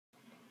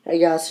Hey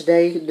guys,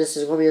 today this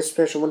is going to be a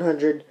special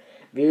 100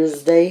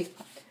 views day,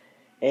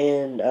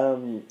 and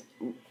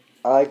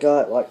I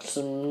got like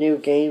some new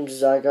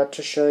games I got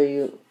to show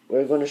you.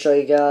 We're going to show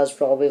you guys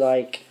probably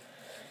like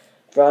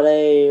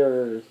Friday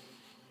or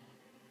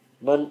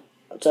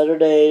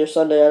Saturday or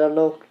Sunday, I don't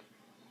know.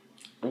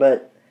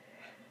 But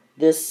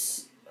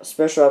this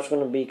special app's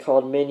going to be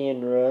called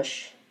Minion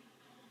Rush.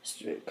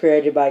 It's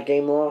created by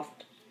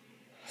Gameloft.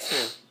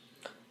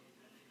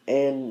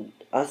 And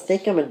I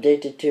think I'm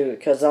addicted to it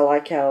because I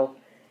like how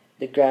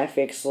the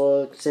graphics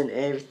looks and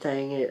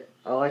everything.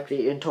 I like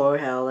the intro,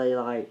 how they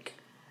like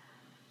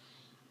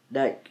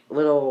that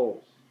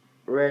little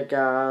red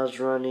guy's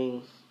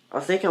running. I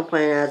think I'm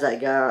playing as that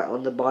guy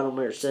on the bottom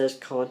where it says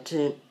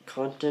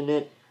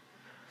continent.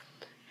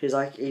 He's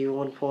like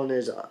even pulling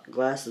his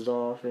glasses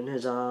off and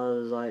his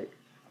eyes like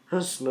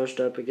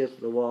smushed up against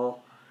the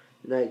wall.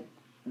 And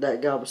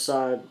that guy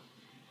beside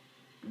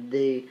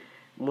the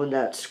one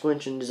that's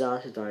squinching his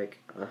eyes, he's like,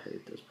 I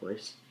hate this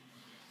place.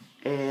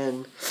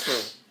 And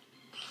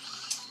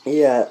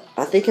yeah,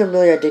 I think I'm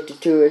really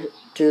addicted to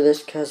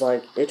this because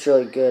like it's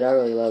really good. I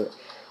really love it.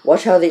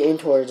 Watch how the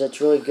intro is.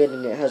 It's really good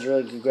and it has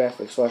really good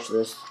graphics. Watch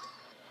this.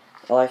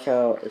 I like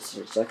how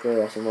it's like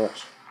really awesome.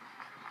 Watch.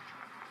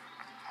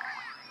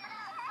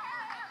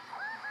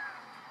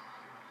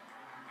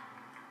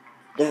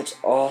 That's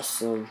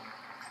awesome.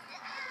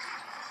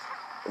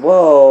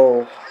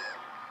 Whoa.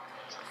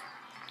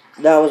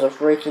 That was a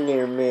freaking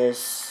near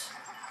miss.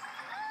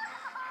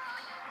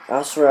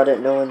 I swear I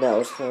didn't know when that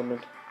was coming.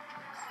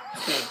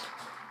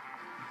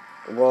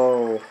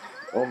 Whoa.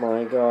 Oh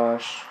my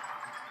gosh.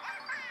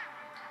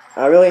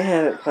 I really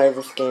haven't played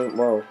this game.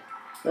 Whoa.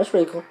 That's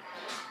pretty cool.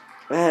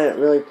 I haven't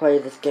really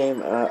played this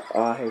game.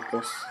 I hate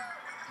this.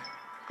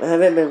 I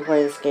haven't been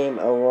playing this game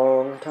a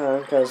long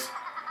time because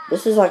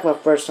this is like my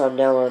first time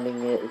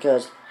downloading it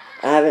because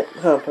I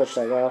haven't. Push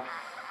that guy off.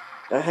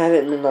 I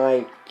haven't been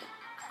like.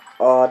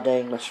 Aw,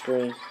 dang my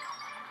screen.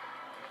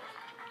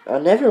 I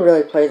never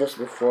really played this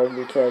before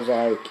because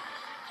like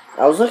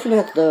I was looking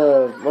at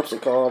the what's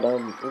it called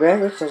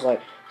graphics. I was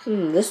like,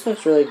 this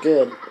looks really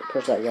good.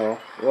 Push that guy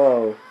off.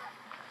 Whoa.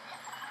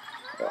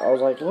 I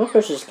was like, let me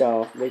push this guy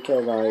off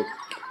because like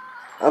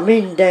I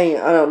mean,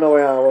 dang, I don't know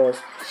where I was.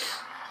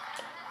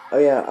 Oh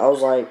yeah, I was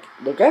like,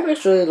 the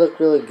graphics really look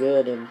really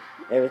good and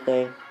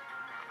everything.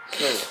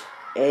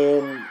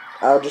 And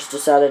I just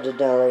decided to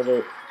download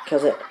it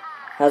because it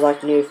has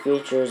like new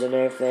features and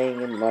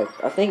everything and like,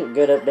 I think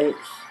good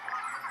updates.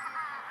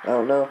 I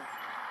don't know.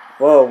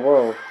 Whoa,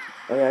 whoa.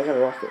 Oh yeah, I got a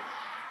rocket.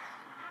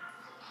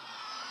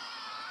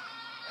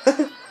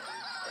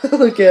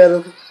 Look at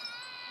him.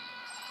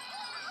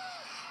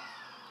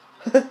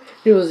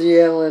 He was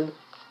yelling.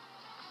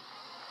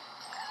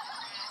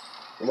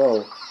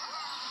 Whoa.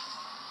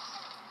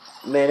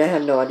 Man, I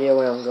have no idea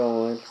where I'm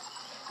going.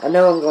 I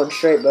know I'm going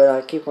straight, but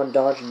I keep on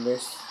dodging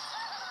this.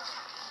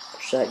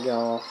 Push that guy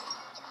off.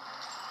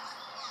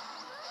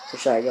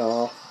 Push that guy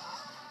off.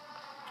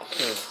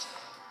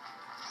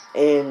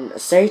 And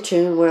stay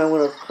tuned when I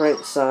want to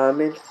prank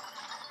Simon.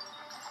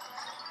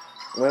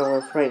 When I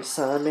want to prank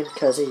Simon,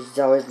 because he's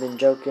always been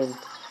joking.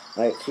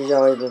 Like, he's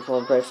always been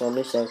pulling pranks on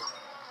me, so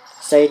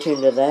stay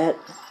tuned to that.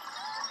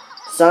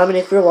 Simon,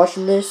 if you're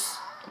watching this,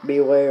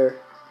 beware.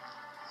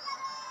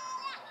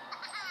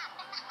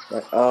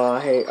 Like, oh, I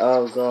hate,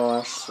 oh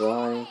gosh,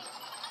 slime.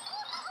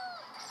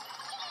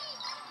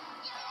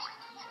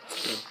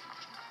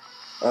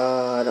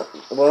 I don't,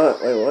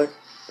 what? Wait, what?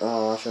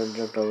 Oh, I should have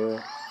jumped over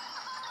there.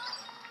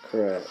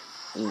 Correct.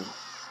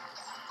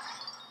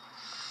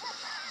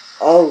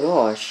 Oh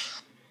gosh.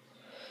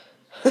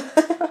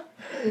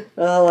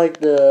 I like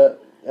the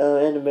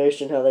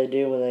animation, how they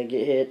do when they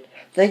get hit.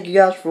 Thank you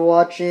guys for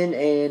watching,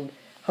 and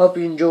hope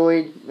you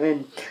enjoyed,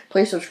 and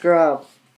please subscribe.